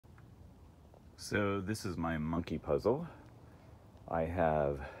So this is my monkey puzzle. I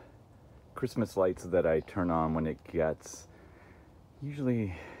have Christmas lights that I turn on when it gets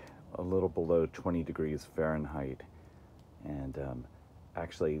usually a little below 20 degrees Fahrenheit. And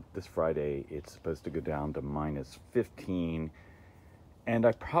actually this Friday it's supposed to go down to minus 15. And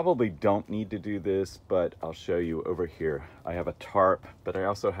I probably don't need to do this, but I'll show you over here. I have a tarp, but I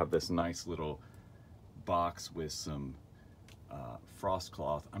also have this nice little box with some frost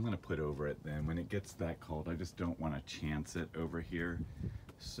cloth I'm going to put over it. Then when it gets that cold, I just don't want to chance it over here.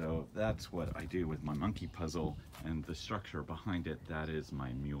 So that's what I do with my monkey puzzle, and the structure behind it, that is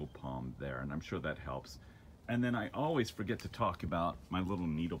my mule palm there, and I'm sure that helps. And then I always forget to talk about my little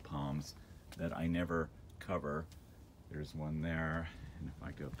needle palms that I never cover. There's one there, and if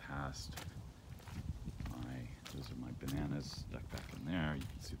I go past those are my bananas stuck back in there. You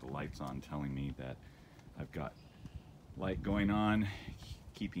can see the lights on telling me that I've got light going on,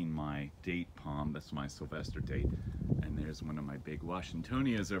 keeping my date palm. That's my Sylvester date. And there's one of my big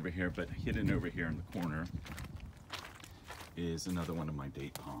Washingtonias over here, but hidden over here in the corner is another one of my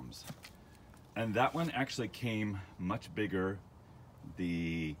date palms. And that one actually came much bigger.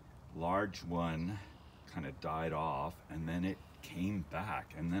 The large one kind of died off, and then it came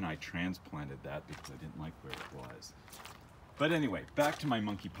back, and then I transplanted that because I didn't like where it was. But anyway, back to my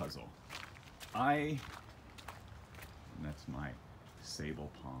monkey puzzle. That's my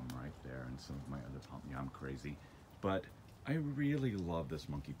sable palm right there, and some of my other palm. Yeah, I'm crazy. But I really love this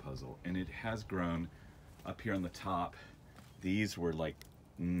monkey puzzle, and it has grown up here on the top. These were like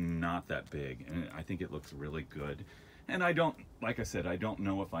not that big, and I think it looks really good. And I don't, like I said, I don't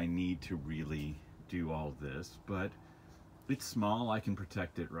know if I need to really do all this, but it's small, I can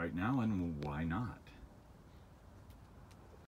protect it right now, and why not?